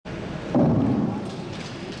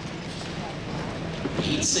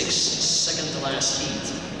Heat 6, second to last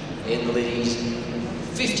heat in the ladies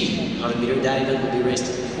 1500 meter. That event will be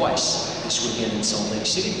raced twice this weekend in Salt Lake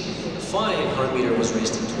City. The 500 meter was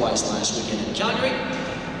raced twice last weekend in Calgary.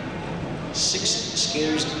 6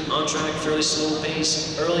 skaters on track, fairly slow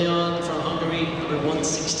pace. Early on from Hungary, number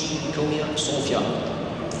 116, Konya Sofia.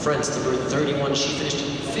 France, number 31, she finished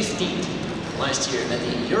 15th last year at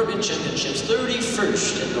the European Championships,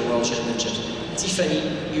 31st at the World Championships. Tiffany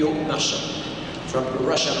Marchand from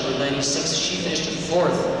Russia, number 96, she finished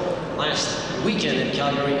 4th last weekend in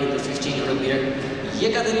Calgary in the 1500 meter.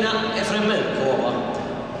 Yekaterina Efremenkova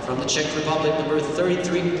from the Czech Republic, number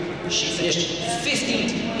 33, she finished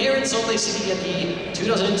 15th here in Salt Lake City at the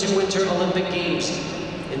 2002 Winter Olympic Games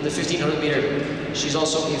in the 1500 meter. She's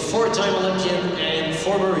also a 4-time Olympian and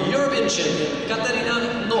former European champion,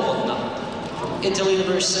 Katerina Novotna. From Italy,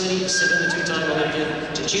 number 77, the 2-time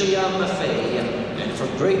Olympian, Cecilia Maffei. And from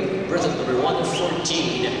Great Britain, number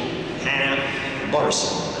 114, Hannah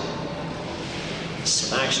Morrison.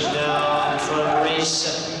 Some action now from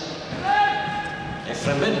race.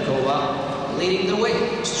 Efremenkova leading the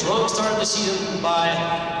way. Strong start of the season by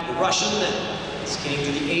the Russian, skating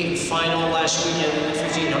to the 8th final last weekend in the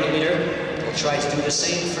 1500 meter. Will try to do the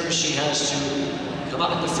same. First, she has to come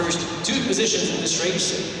up in the first 2 positions in this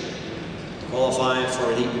race to qualify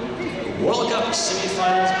for the World Cup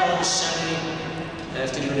semifinals on Saturday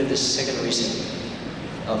afternoon in the second race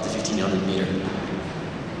of the 1500 meter.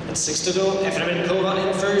 At 6 to go, Efremenkova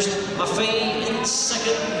in first, Maffei in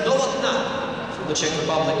second, Novotna from the Czech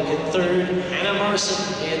Republic in third, Hannah Morrison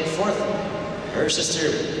in 4th. Her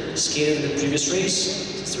sister skated in the previous race,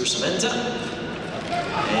 Sister Samantha.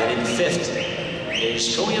 And in 5th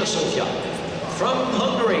is Konya Sofia from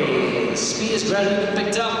Hungary. The speed is gradually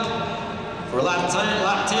picked up for lap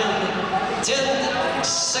 10, 10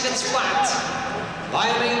 seconds flat. By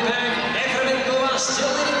the main pack, Efremenkova still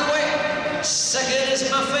leading the way. Second is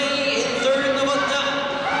Maffei, in third Novotna.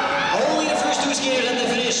 Only the first 2 skaters at the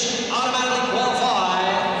finish automatically qualify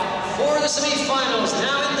for the semifinals.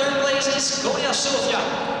 Now in third place is Konya Sofia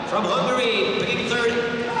from Hungary, picking third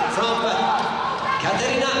from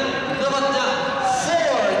Katerina Novotna,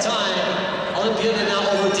 4-time Olympian, and now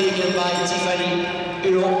overtaken by Tiffany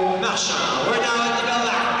Marchand. We're now at the bell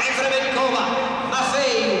lap. Efremenkova,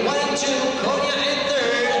 Maffei, 1 and 2, Konya in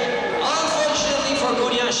third. Unfortunately for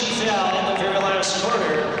Konya, she fell in the very last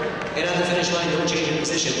corner. And at the finish line, no change in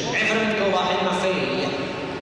position.